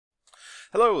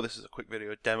Hello, this is a quick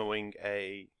video demoing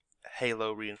a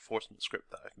Halo reinforcement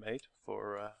script that I've made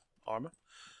for Arma.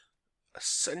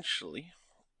 Essentially,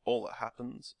 all that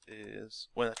happens is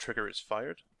when a trigger is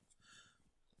fired,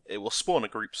 it will spawn a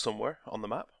group somewhere on the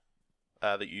map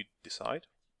that you decide.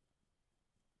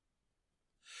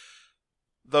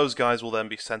 Those guys will then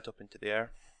be sent up into the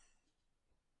air.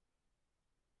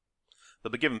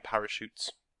 They'll be given parachutes,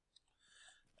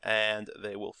 and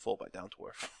they will fall back down to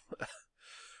earth.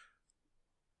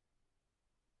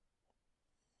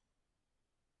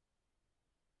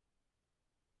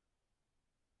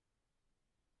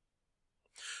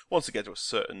 Once they get to a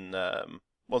certain,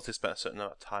 once they spend a certain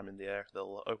amount of time in the air,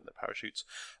 they'll open their parachutes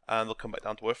and they'll come back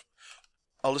down to earth.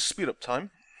 I'll just speed up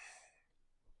time.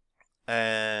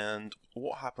 And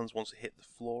what happens once they hit the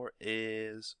floor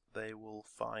is they will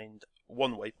find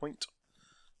one waypoint,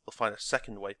 they'll find a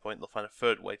second waypoint, they'll find a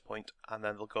third waypoint, and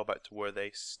then they'll go back to where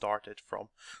they started from.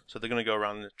 So they're going to go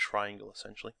around in a triangle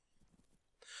essentially.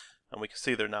 And we can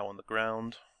see they're now on the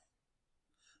ground.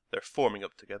 They're forming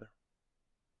up together.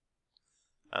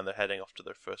 And they're heading off to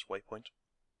their first waypoint.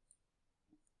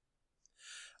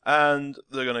 And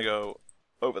they're going to go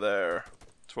over there,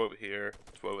 to over here,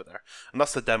 to over there. And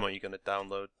that's the demo you're going to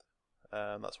download.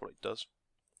 That's what it does.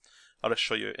 I'll just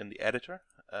show you in the editor.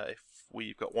 If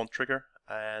we've got one trigger,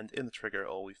 and in the trigger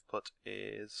all we've put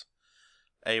is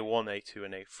A1, A2,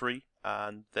 and A3,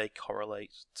 and they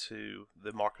correlate to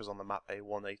the markers on the map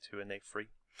A1, A2, and A3.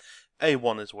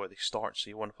 A1 is where they start, so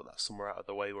you want to put that somewhere out of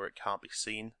the way where it can't be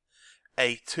seen.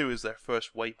 A2 is their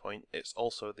first waypoint. It's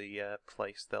also the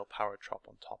place they'll power drop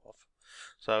on top of.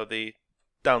 So the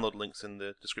download link's in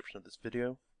the description of this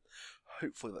video.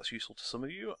 Hopefully that's useful to some of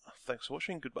you. Thanks for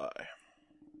watching. Goodbye.